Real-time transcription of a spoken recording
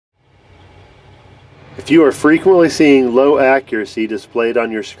If you are frequently seeing low accuracy displayed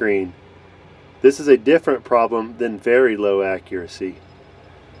on your screen, this is a different problem than very low accuracy.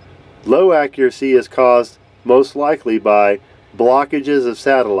 Low accuracy is caused most likely by blockages of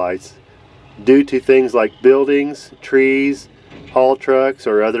satellites due to things like buildings, trees, haul trucks,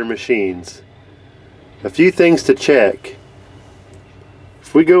 or other machines. A few things to check.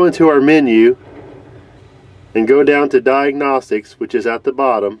 If we go into our menu and go down to Diagnostics, which is at the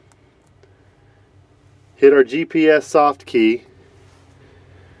bottom, hit our GPS soft key,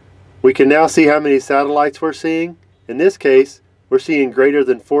 we can now see how many satellites we're seeing. In this case, we're seeing greater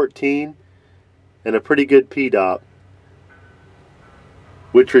than 14 and a pretty good PDOP,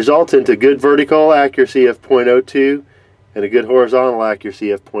 which results into good vertical accuracy of 0.02 and a good horizontal accuracy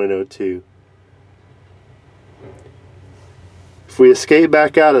of 0.02. If we escape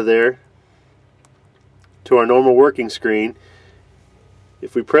back out of there to our normal working screen,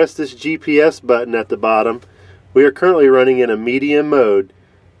 if we press this GPS button at the bottom, we are currently running in a medium mode.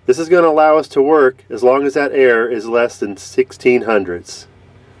 This is going to allow us to work as long as that error is less than 1600ths.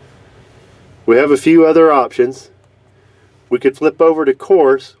 We have a few other options. We could flip over to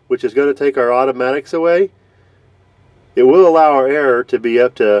coarse, which is going to take our automatics away. It will allow our error to be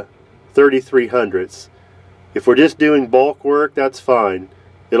up to 3300ths. If we're just doing bulk work, that's fine.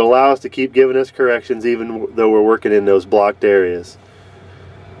 It'll allow us to keep giving us corrections even though we're working in those blocked areas.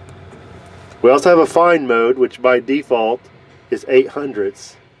 We also have a fine mode, which by default is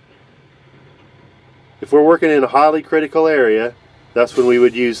 800ths. If we're working in a highly critical area, that's when we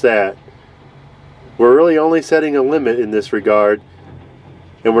would use that. We're really only setting a limit in this regard,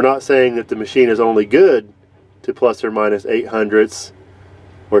 and we're not saying that the machine is only good to plus or minus 800ths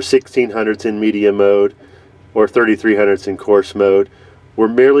or 1600ths in medium mode or 3300ths in coarse mode. We're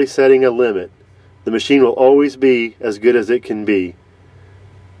merely setting a limit. The machine will always be as good as it can be.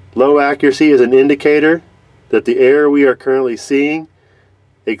 Low accuracy is an indicator that the error we are currently seeing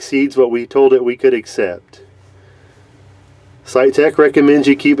exceeds what we told it we could accept. SiteTech recommends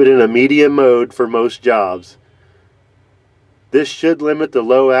you keep it in a medium mode for most jobs. This should limit the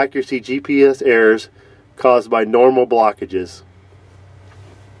low accuracy GPS errors caused by normal blockages.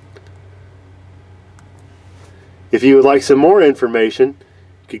 If you would like some more information,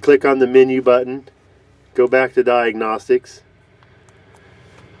 you can click on the menu button, go back to Diagnostics.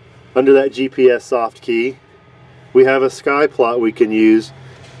 Under that GPS soft key, we have a sky plot we can use,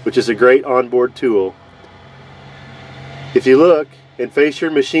 which is a great onboard tool. If you look and face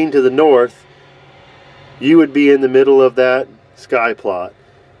your machine to the north, you would be in the middle of that sky plot.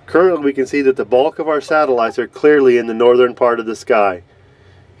 Currently we can see that the bulk of our satellites are clearly in the northern part of the sky.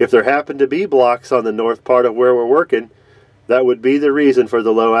 If there happen to be blocks on the north part of where we're working, that would be the reason for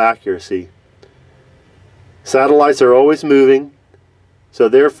the low accuracy. Satellites are always moving, so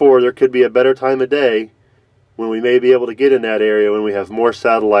therefore there could be a better time of day when we may be able to get in that area when we have more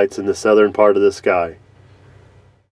satellites in the southern part of the sky.